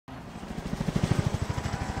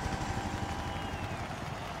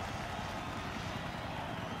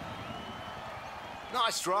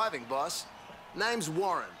Nice driving, boss. Name's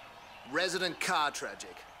Warren, resident car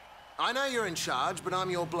tragic. I know you're in charge, but I'm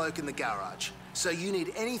your bloke in the garage. So you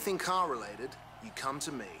need anything car-related, you come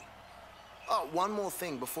to me. Oh, one more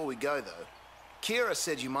thing before we go, though. Kira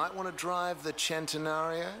said you might want to drive the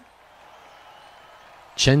Centenario.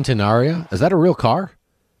 Centenario? Is that a real car?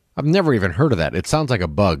 I've never even heard of that. It sounds like a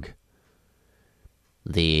bug.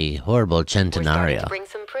 The horrible Centenario. We're starting to bring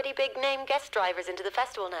some pretty big-name guest drivers into the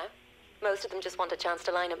festival now. Most of them just want a chance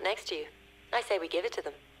to line up next to you. I say we give it to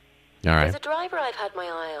them. All right. There's a driver I've had my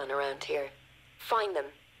eye on around here. Find them,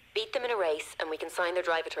 beat them in a race, and we can sign their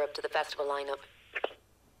driver up to the festival lineup.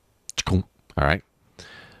 All right.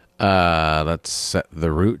 Let's set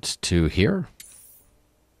the route to here.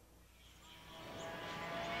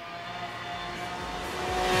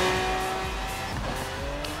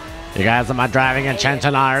 You guys, am I driving a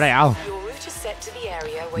Centenario? Your route is set to the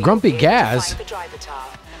area where Grumpy Gaz? the driver tar.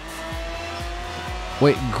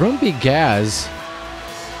 Wait, Grumpy Gaz?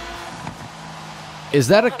 Is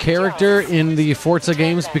that a character in the Forza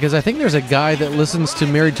games? Because I think there's a guy that listens to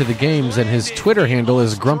Married to the Games, and his Twitter handle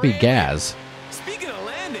is Grumpy Gaz. Speaking of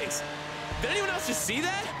landings, did anyone else just see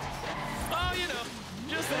that? Oh, you know,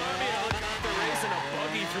 just an army helicopter racing a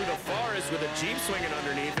buggy through the forest with a jeep swinging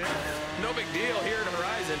underneath it. No big deal here at the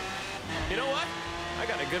horizon. You know what? I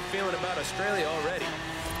got a good feeling about Australia already.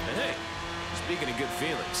 And hey, speaking of good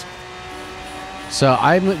feelings. So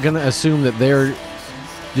I'm going to assume that they're...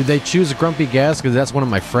 Did they choose Grumpy Gaz because that's one of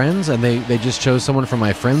my friends, and they just chose someone from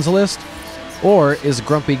my friends list? Or is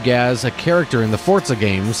Grumpy Gaz a character in the Forza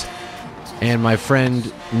games, and my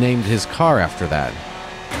friend named his car after that?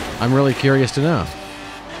 I'm really curious to know.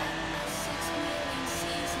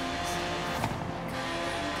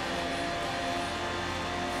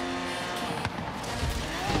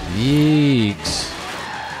 Yeeks.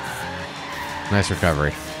 Nice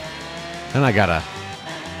recovery. And I got a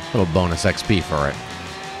little bonus XP for it.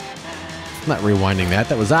 I'm not rewinding that.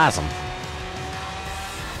 That was awesome.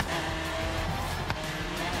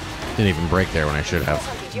 Didn't even break there when I should have.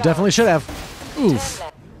 Definitely should have. Oof.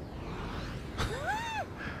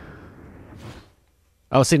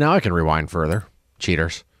 Oh, see, now I can rewind further.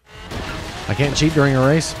 Cheaters. I can't cheat during a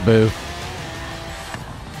race? Boo.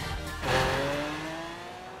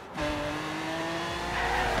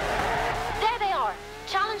 There they are.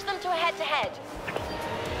 Challenge them to a head-to-head.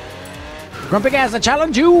 Grumpy Gaz, I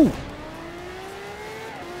challenge you!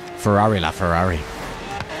 Ferrari la Ferrari.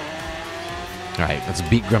 Alright, let's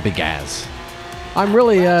beat Grumpy Gaz. I'm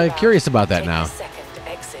really curious about that now. Second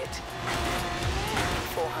exit.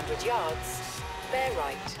 400 yards. Bear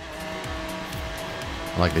right.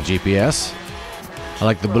 I like the GPS. I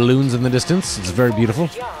like the balloons in the distance. It's very beautiful.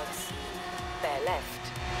 400 yards. Bear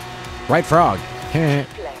left. Right frog.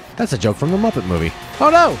 That's a joke from the Muppet movie.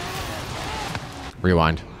 Oh no!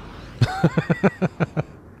 Rewind.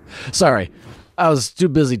 Sorry. I was too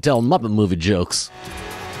busy telling Muppet movie jokes.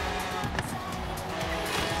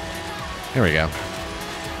 There we go.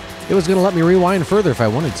 It was going to let me rewind further if I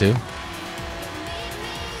wanted to.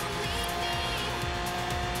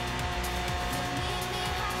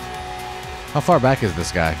 How far back is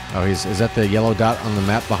this guy? Oh, is that the yellow dot on the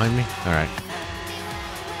map behind me? All right.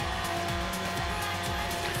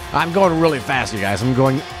 I'm going really fast, you guys. I'm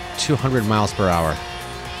going 200 miles per hour.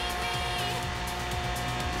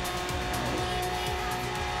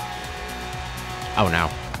 Oh, no.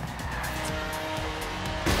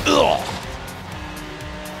 Ugh.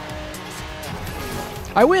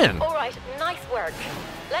 I win. All right, nice work.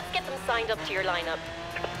 Let's get them signed up to your lineup.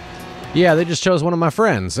 Yeah, they just chose one of my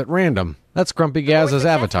friends at random. That's Grumpy Gaz's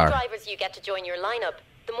avatar. The more drivers you get to join your lineup,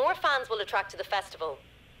 the more fans will attract to the festival.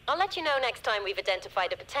 I'll let you know next time we've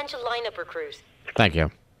identified a potential lineup recruit. Thank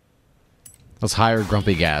you. Let's hire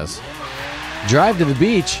Grumpy Gaz. Drive to the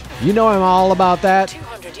beach. You know I'm all about that.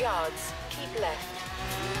 200 yards. Keep left.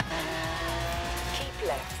 Keep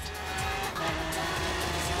left.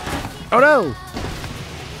 Oh no!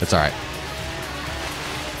 That's alright.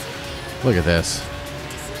 Look at this.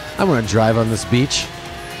 I'm gonna drive on this beach.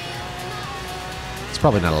 It's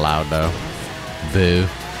probably not allowed though. Boo.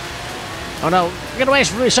 Oh no! Get away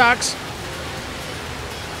from me, sharks!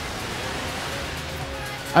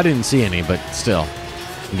 I didn't see any, but still.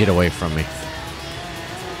 Get away from me.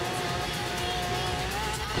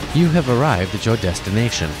 You have arrived at your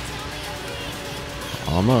destination.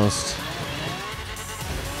 Almost.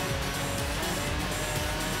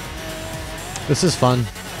 This is fun.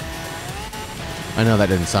 I know that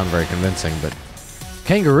didn't sound very convincing, but...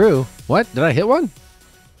 Kangaroo? What? Did I hit one?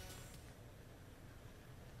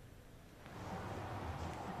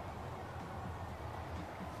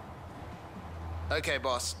 Okay,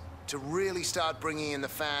 boss. To really start bringing in the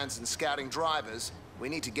fans and scouting drivers, we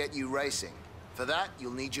need to get you racing. For that,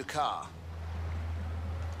 you'll need your car.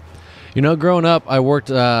 You know, growing up, I worked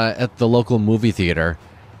at the local movie theater,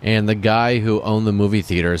 and the guy who owned the movie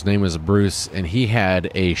theater, his name was Bruce, and he had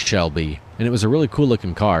a Shelby, and it was a really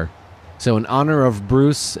cool-looking car. So in honor of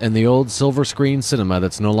Bruce and the old silver screen cinema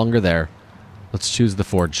that's no longer there, let's choose the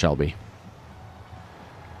Ford Shelby.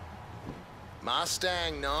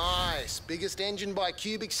 Mustang, nice. Biggest engine by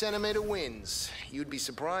cubic centimeter wins. You'd be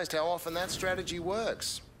surprised how often that strategy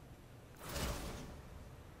works.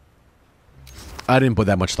 I didn't put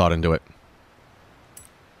that much thought into it.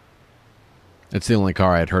 It's the only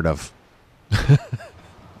car I had heard of.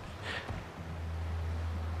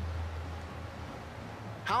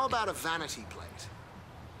 How about a vanity plate?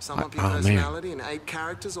 Sum up your oh, personality in 8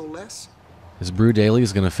 characters or less? Is Brew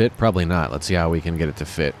Dailies going to fit? Probably not. Let's see how we can get it to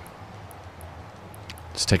fit.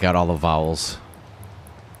 Let's take out all the vowels.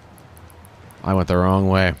 I went the wrong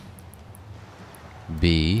way.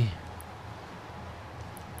 B.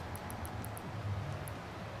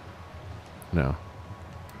 No.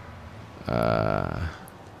 I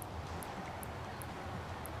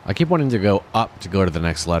keep wanting to go up to go to the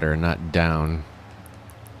next letter and not down.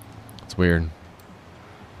 It's weird.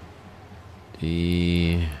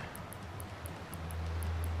 E.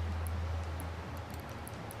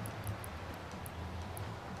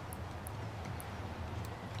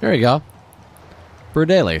 There you go.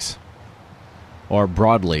 Brudeleys. Or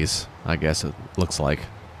Broadleys, I guess it looks like.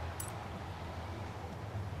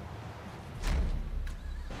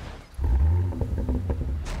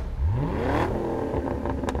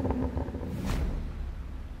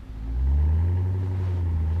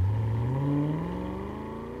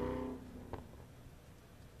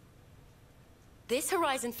 This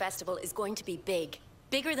Horizon Festival is going to be big.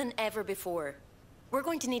 Bigger than ever before. We're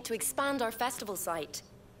going to need to expand our festival site.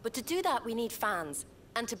 But to do that, we need fans.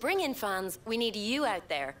 And to bring in fans, we need you out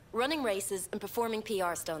there, running races and performing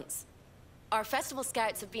PR stunts. Our festival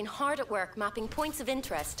scouts have been hard at work mapping points of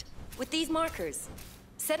interest with these markers.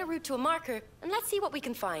 Set a route to a marker, and let's see what we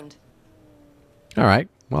can find. All right.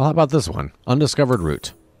 Well, how about this one? Undiscovered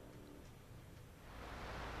route.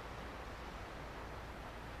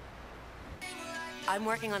 I'm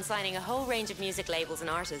working on signing a whole range of music labels and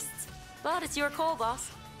artists. But it's your call, boss.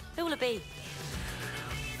 Who will it be?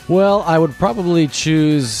 Well, I would probably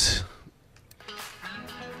choose...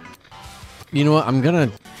 You know what? I'm going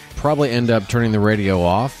to probably end up turning the radio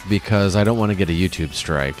off because I don't want to get a YouTube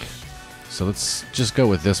strike. So let's just go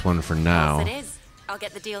with this one for now. Yes, it is. I'll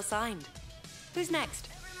get the deal signed. Who's next?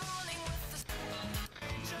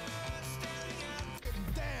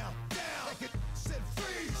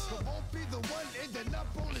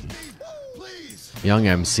 Young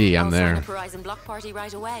MC, I'm there. I'll sign up Horizon Block Party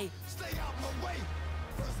right away.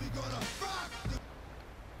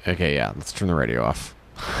 Okay, yeah, let's turn the radio off.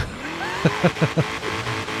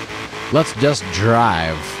 Let's just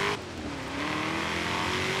drive.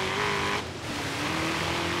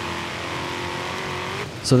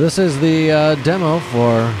 So this is the demo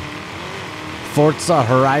for Forza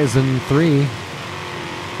Horizon 3.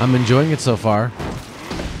 I'm enjoying it so far.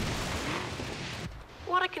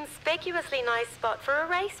 What a conspicuously nice spot for a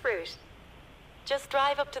race route. Just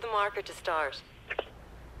drive up to the marker to start.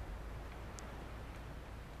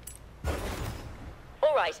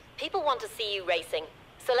 All right, people want to see you racing.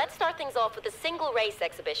 So let's start things off with a single race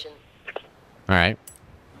exhibition. All right.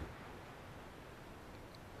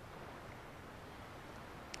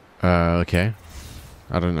 Okay.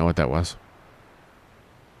 I don't know what that was.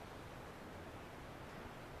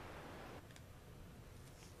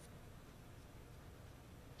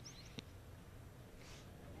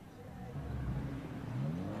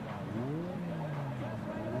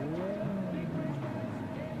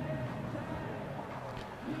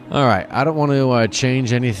 All right, I don't want to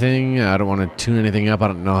change anything. I don't want to tune anything up. I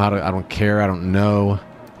don't know how to. I don't care. I don't know.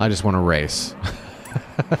 I just want to race.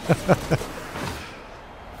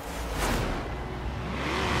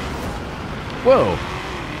 Whoa!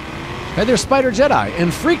 Hey, there's Spider Jedi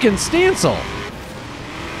and freaking Stancil.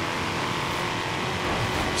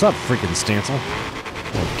 What's up, freaking Stancil?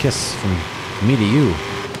 A little kiss from me to you.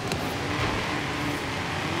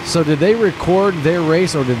 So, did they record their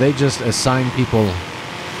race, or did they just assign people?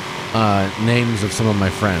 Names of some of my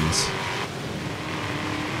friends?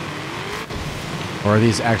 Or are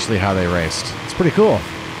these actually how they raced? It's pretty cool.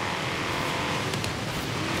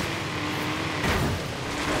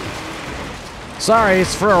 Sorry,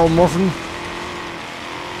 it's Feral Morphin.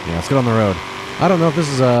 Yeah, let's get on the road. I don't know if this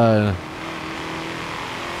is a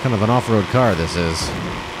kind of an off-road car, this is.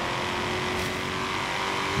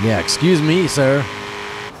 Yeah, excuse me, sir.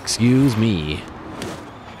 Excuse me.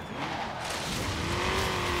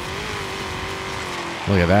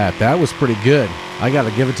 Look at that. That was pretty good. I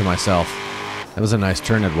gotta give it to myself. That was a nice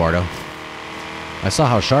turn, Eduardo. I saw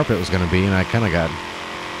how sharp it was gonna be, and I kind of got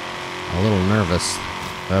a little nervous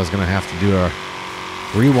that I was gonna have to do a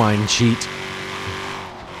rewind cheat.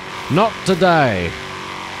 Not today.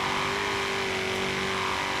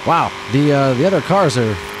 Wow, the other cars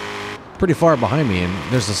are pretty far behind me,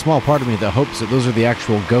 and there's a small part of me that hopes that those are the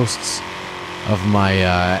actual ghosts of my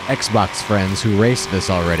Xbox friends who raced this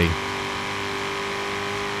already.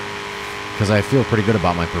 Because I feel pretty good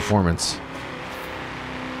about my performance.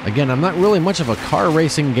 Again, I'm not really much of a car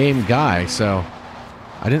racing game guy, so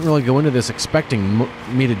I didn't really go into this expecting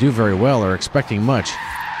me to do very well or expecting much.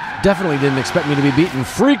 Definitely didn't expect me to be beating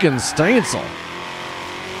freaking Stancil.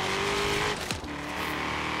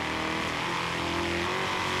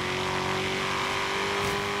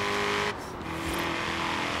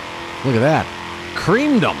 Look at that.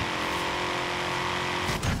 Creamed them.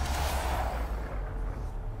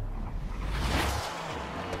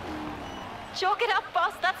 Chalk it up,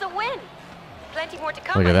 boss. That's a win. Plenty more to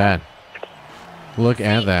come. Look at that. Look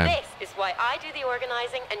at that. This is why I do the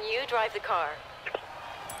organizing and you drive the car.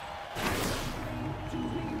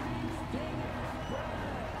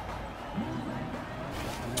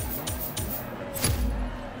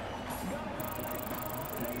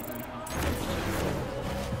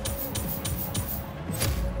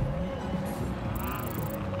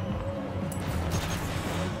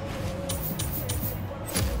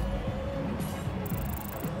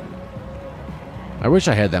 I wish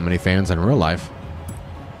I had that many fans in real life.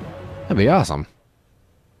 That'd be awesome.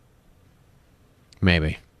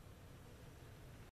 Maybe.